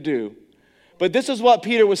intending to do, but this is what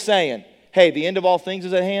Peter was saying. Hey, the end of all things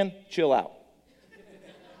is at hand. Chill out.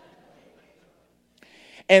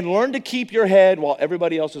 And learn to keep your head while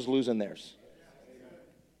everybody else is losing theirs.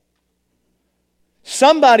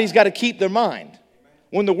 Somebody's got to keep their mind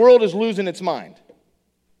when the world is losing its mind.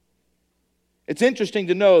 It's interesting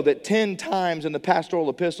to know that 10 times in the pastoral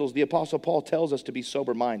epistles, the Apostle Paul tells us to be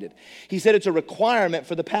sober-minded. He said it's a requirement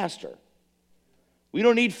for the pastor. We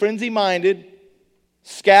don't need frenzy-minded,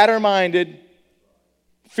 scatter-minded,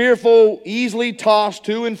 fearful, easily tossed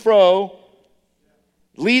to and fro,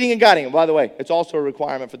 leading and guiding. And by the way, it's also a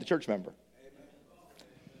requirement for the church member.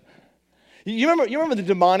 You remember the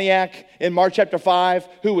demoniac in Mark chapter 5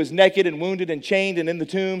 who was naked and wounded and chained and in the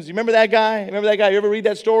tombs? You remember that guy? You ever read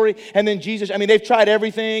that story? And then Jesus, I mean, they've tried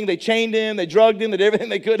everything. They chained him. They drugged him. They did everything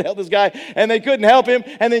they could to help this guy. And they couldn't help him.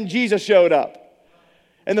 And then Jesus showed up.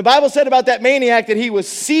 And the Bible said about that maniac that he was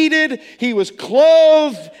seated, he was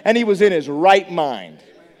clothed, and he was in his right mind.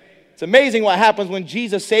 It's amazing what happens when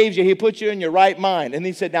Jesus saves you. He puts you in your right mind. And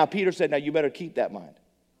he said, Peter said, you better keep that mind.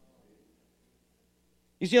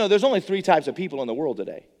 You know, there's only 3 types of people in the world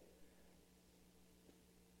today.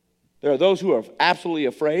 There are those who are absolutely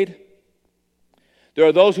afraid. There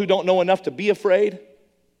are those who don't know enough to be afraid.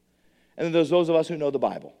 And then there's those of us who know the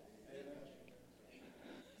Bible.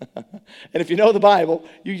 And if you know the Bible,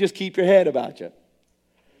 you just keep your head about you.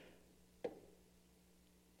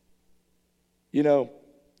 You know,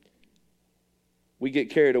 we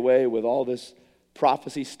get carried away with all this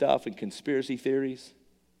prophecy stuff and conspiracy theories.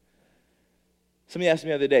 Somebody asked me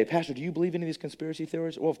the other day, Pastor, do you believe any of these conspiracy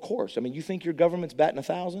theories? Well, of course. I mean, you think your government's batting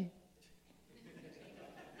 1,000?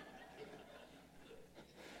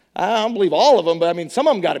 I don't believe all of them, but I mean, some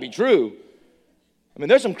of them got to be true. I mean,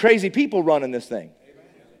 there's some crazy people running this thing.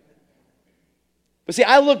 But see,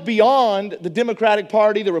 I look beyond the Democratic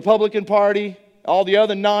Party, the Republican Party, all the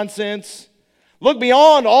other nonsense. Look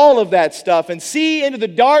beyond all of that stuff and see into the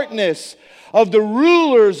darkness of the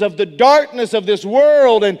rulers of the darkness of this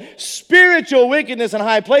world and spiritual wickedness in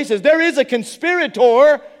high places. There is a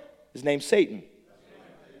conspirator. His name's Satan.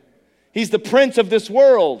 He's the prince of this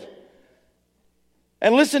world.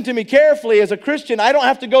 And listen to me carefully. As a Christian, I don't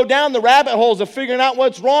have to go down the rabbit holes of figuring out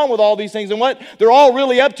what's wrong with all these things and what they're all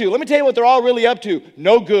really up to. Let me tell you what they're all really up to.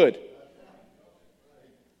 No good.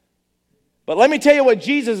 But let me tell you what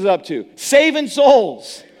Jesus is up to. Saving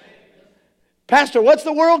souls. Pastor, what's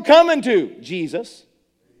the world coming to? Jesus.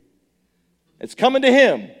 It's coming to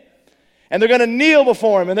Him. And they're going to kneel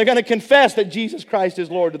before Him and they're going to confess that Jesus Christ is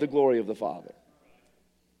Lord to the glory of the Father.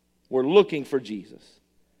 We're looking for Jesus.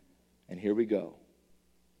 And here we go.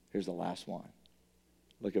 Here's the last one.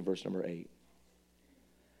 Look at verse number 8.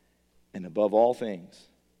 And above all things,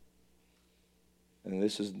 and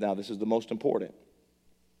this is the most important.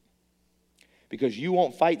 Because you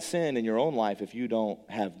won't fight sin in your own life if you don't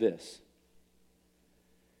have this.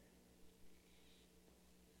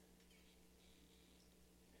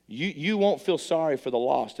 You won't feel sorry for the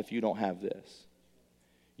lost if you don't have this.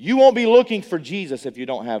 You won't be looking for Jesus if you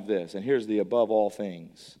don't have this. And here's the above all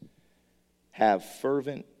things. Have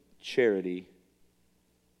fervent charity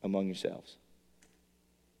among yourselves.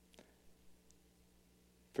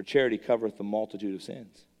 For charity covereth the multitude of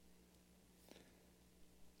sins.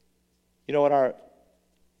 You know what our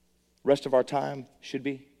rest of our time should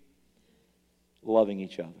be? Loving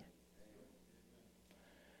each other.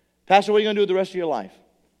 Pastor, what are you going to do with the rest of your life?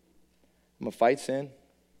 I'm going to fight sin.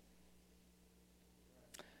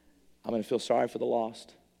 I'm going to feel sorry for the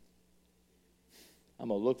lost. I'm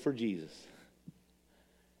going to look for Jesus.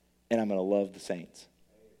 And I'm going to love the saints.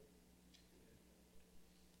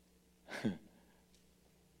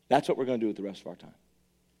 That's what we're going to do with the rest of our time.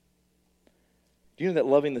 Do you know that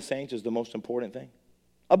loving the saints is the most important thing?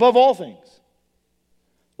 Above all things.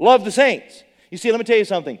 Love the saints. You see, let me tell you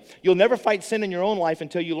something. You'll never fight sin in your own life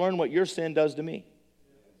until you learn what your sin does to me.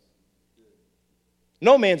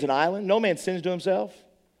 No man's an island. No man sins to himself.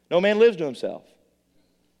 No man lives to himself.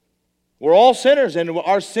 We're all sinners, and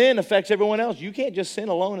our sin affects everyone else. You can't just sin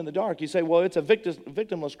alone in the dark. You say, well, it's a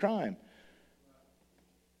victimless crime.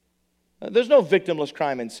 There's no victimless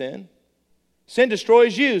crime in sin. Sin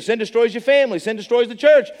destroys you. Sin destroys your family. Sin destroys the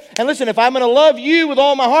church. And listen, if I'm going to love you with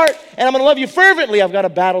all my heart, and I'm going to love you fervently, I've got to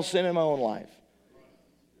battle sin in my own life.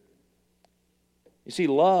 You see,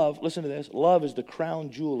 love, listen to this, love is the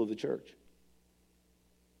crown jewel of the church.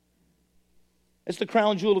 It's the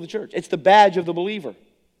crown jewel of the church. It's the badge of the believer.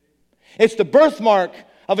 It's the birthmark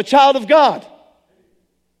of a child of God.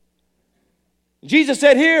 Jesus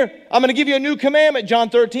said here, I'm going to give you a new commandment, John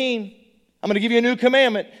 13. I'm going to give you a new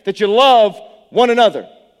commandment that you love one another.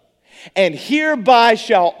 And hereby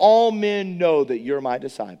shall all men know that you're my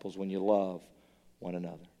disciples when you love one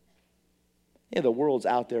another. Yeah, the world's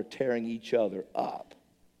out there tearing each other up.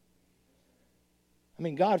 I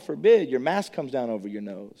mean, God forbid your mask comes down over your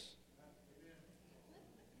nose.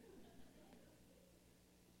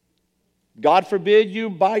 God forbid you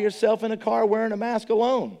by yourself in a car wearing a mask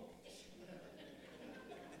alone.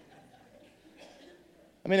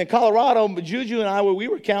 I mean, in Colorado, Juju and I, we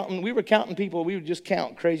were counting people. We would just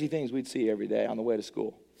count crazy things we'd see every day on the way to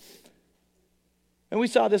school. And we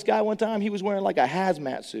saw this guy one time. He was wearing like a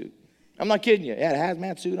hazmat suit. I'm not kidding you. He had a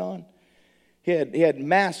hazmat suit on. He had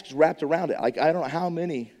masks wrapped around it. Like, I don't know how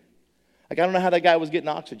many. Like, I don't know how that guy was getting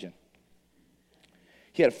oxygen.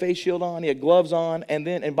 He had a face shield on, he had gloves on,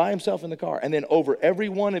 and by himself in the car. And then over every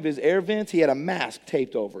one of his air vents, he had a mask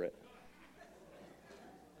taped over it.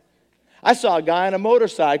 I saw a guy on a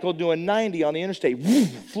motorcycle doing 90 on the interstate.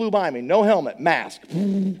 Flew by me, no helmet, mask.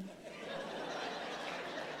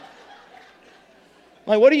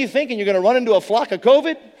 Like, what are you thinking? You're going to run into a flock of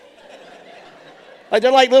COVID? Like,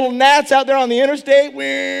 they're like little gnats out there on the interstate.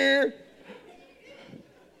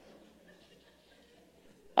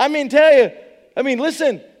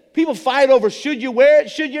 Listen, people fight over should you wear it,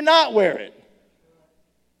 should you not wear it?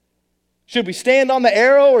 Should we stand on the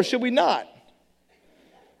arrow or should we not?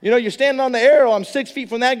 You know, you're standing on the arrow, I'm 6 feet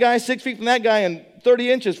from that guy, 6 feet from that guy, and 30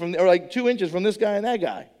 inches from, or like 2 inches from this guy and that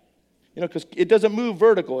guy. You know, because it doesn't move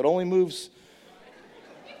vertical, it only moves.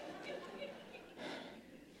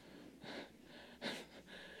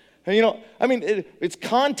 And you know, I mean, it's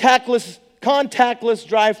contactless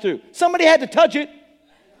drive-through. Somebody had to touch it.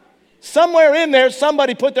 Somewhere in there,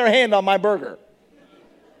 somebody put their hand on my burger.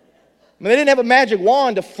 I mean, they didn't have a magic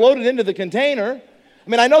wand to float it into the container. I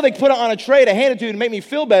mean, I know they put it on a tray to hand it to you to make me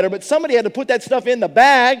feel better, but somebody had to put that stuff in the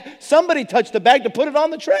bag. Somebody touched the bag to put it on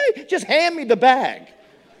the tray. Just hand me the bag.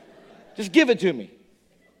 Just give it to me.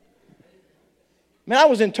 Man, I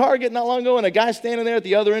was in Target not long ago, and a guy standing there at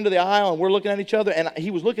the other end of the aisle, and we're looking at each other, and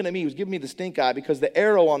he was looking at me. He was giving me the stink eye because the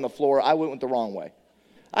arrow on the floor, I went the wrong way.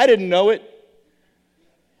 I didn't know it.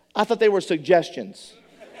 I thought they were suggestions.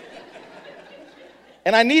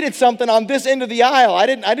 And I needed something on this end of the aisle. I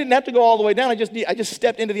didn't have to go all the way down. I just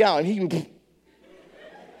stepped into the aisle, and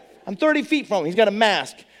I'm 30 feet from him. He's got a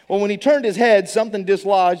mask. Well, when he turned his head, something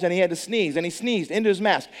dislodged, and he had to sneeze, and he sneezed into his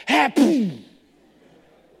mask.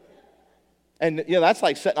 And, that's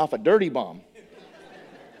like setting off a dirty bomb.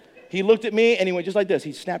 He looked at me, and he went just like this.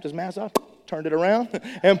 He snapped his mask off, turned it around,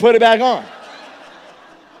 and put it back on.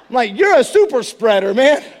 I'm like, you're a super spreader,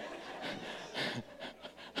 man.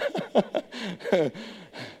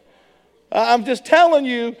 I'm just telling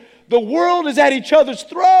you, the world is at each other's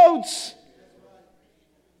throats.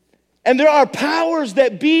 And there are powers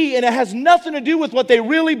that be, and it has nothing to do with what they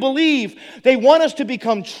really believe. They want us to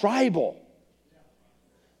become tribal.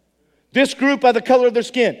 This group by the color of their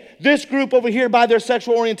skin. This group over here by their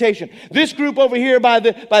sexual orientation. This group over here by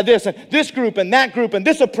this. And this group and that group. And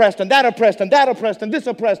this oppressed and that oppressed and that oppressed and this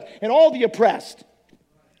oppressed. And all the oppressed.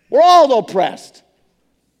 We're all oppressed.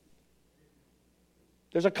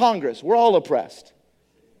 There's a Congress. We're all oppressed.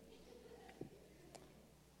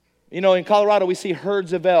 In Colorado we see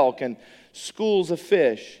herds of elk and schools of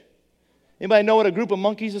fish. Anybody know what a group of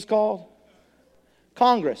monkeys is called?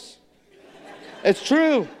 Congress. It's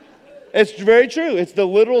true. It's very true. It's the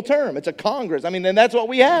literal term. It's a Congress. And that's what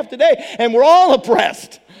we have today. And we're all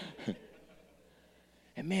oppressed.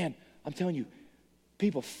 And man, I'm telling you,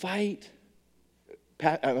 people fight.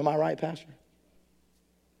 Am I right, Pastor?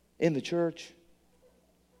 In the church.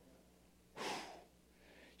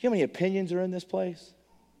 You know how many opinions are in this place?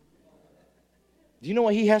 Do you know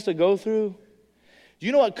what he has to go through? Do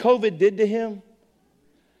you know what COVID did to him?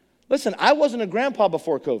 Listen, I wasn't a grandpa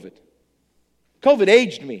before COVID. COVID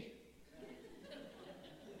aged me.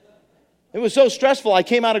 It was so stressful, I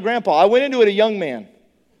came out of grandpa. I went into it a young man.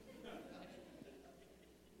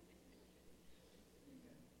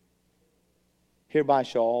 Hereby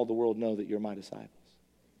shall all the world know that you're my disciples,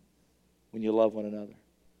 when you love one another.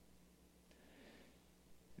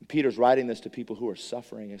 And Peter's writing this to people who are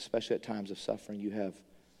suffering, especially at times of suffering. You have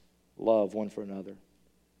love one for another. And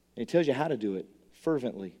he tells you how to do it,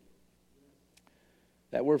 fervently.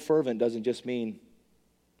 That word fervent doesn't just mean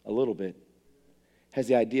a little bit. Has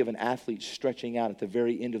the idea of an athlete stretching out at the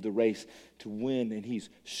very end of the race to win, and he's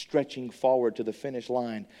stretching forward to the finish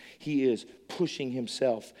line. He is pushing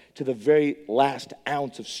himself to the very last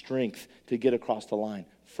ounce of strength to get across the line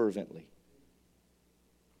fervently.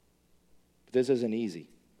 But this isn't easy.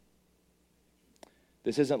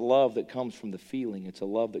 This isn't love that comes from the feeling. It's a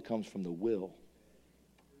love that comes from the will.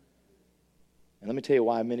 And let me tell you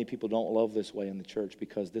why many people don't love this way in the church,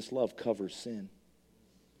 because this love covers sin.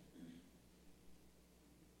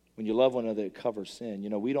 When you love one another, it covers sin.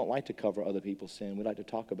 We don't like to cover other people's sin. We like to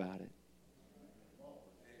talk about it.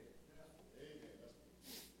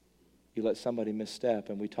 You let somebody misstep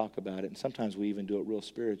and we talk about it. And sometimes we even do it real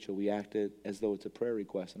spiritual. We act it as though it's a prayer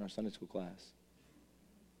request in our Sunday school class.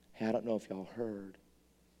 Hey, I don't know if y'all heard,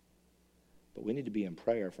 but we need to be in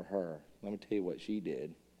prayer for her. Let me tell you what she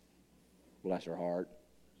did. Bless her heart.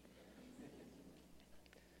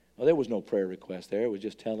 Well, there was no prayer request there. It was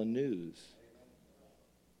just telling news.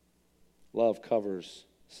 Love covers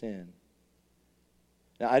sin.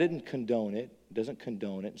 Now, I didn't condone it. It doesn't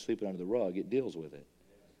condone it and sweep it under the rug. It deals with it.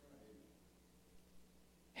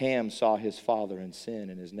 Ham saw his father in sin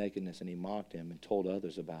and his nakedness, and he mocked him and told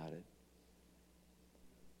others about it.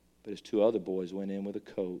 But his two other boys went in with a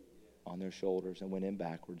coat on their shoulders and went in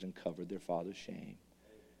backwards and covered their father's shame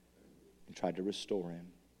and tried to restore him.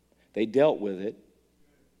 They dealt with it.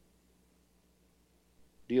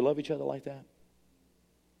 Do you love each other like that?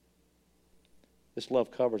 This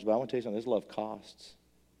love covers, but I want to tell you something. This love costs.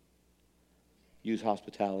 Use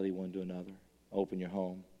hospitality one to another. Open your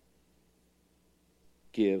home.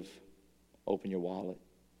 Give. Open your wallet.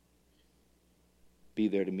 Be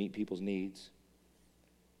there to meet people's needs.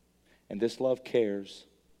 And this love cares.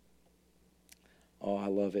 Oh, I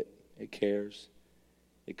love it. It cares.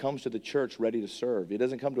 It comes to the church ready to serve. It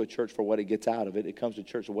doesn't come to a church for what it gets out of it. It comes to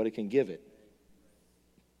church for what it can give it.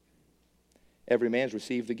 Every man's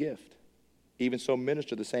received the gift. Even so,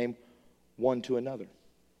 minister the same one to another,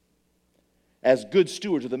 as good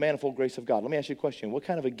stewards of the manifold grace of God. Let me ask you a question. What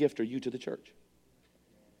kind of a gift are you to the church?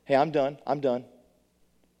 Hey, I'm done. But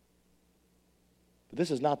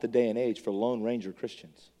this is not the day and age for Lone Ranger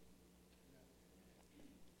Christians.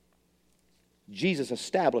 Jesus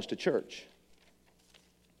established a church.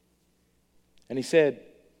 And he said,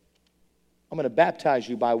 I'm going to baptize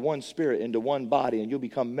you by one Spirit into one body, and you'll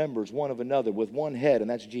become members one of another with one head, and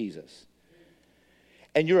that's Jesus.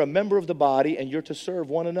 And you're a member of the body, and you're to serve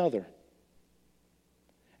one another.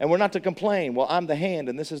 And we're not to complain, well, I'm the hand,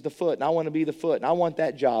 and this is the foot, and I want to be the foot, and I want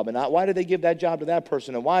that job, and why did they give that job to that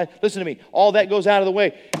person, and why? Listen to me, all that goes out of the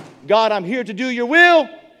way. God, I'm here to do your will.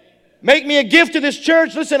 Make me a gift to this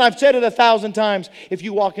church. Listen, I've said it 1,000 times. If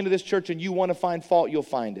you walk into this church and you want to find fault, you'll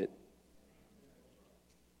find it.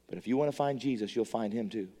 But if you want to find Jesus, you'll find him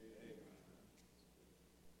too.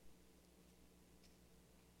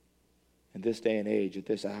 In this day and age, at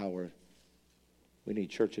this hour, we need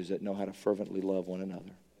churches that know how to fervently love one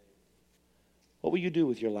another. What will you do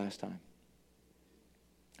with your last time?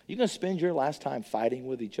 You going to spend your last time fighting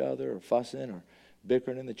with each other or fussing or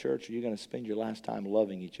bickering in the church, or are you going to spend your last time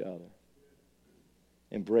loving each other,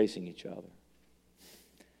 embracing each other?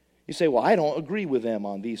 You say, well, I don't agree with them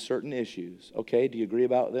on these certain issues. Okay, do you agree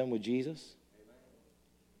about them with Jesus?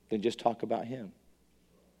 Then just talk about him.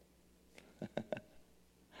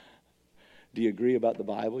 Do you agree about the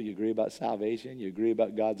Bible? You agree about salvation? You agree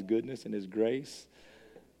about God's goodness and his grace?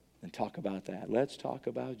 Then talk about that. Let's talk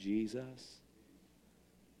about Jesus.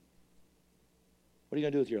 What are you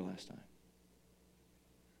going to do with your last time?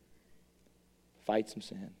 Fight some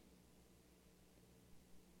sin.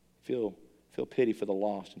 Feel pity for the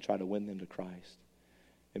lost and try to win them to Christ.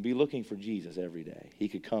 And be looking for Jesus every day. He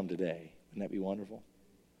could come today. Wouldn't that be wonderful?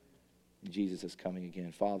 Jesus is coming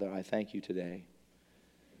again. Father, I thank you today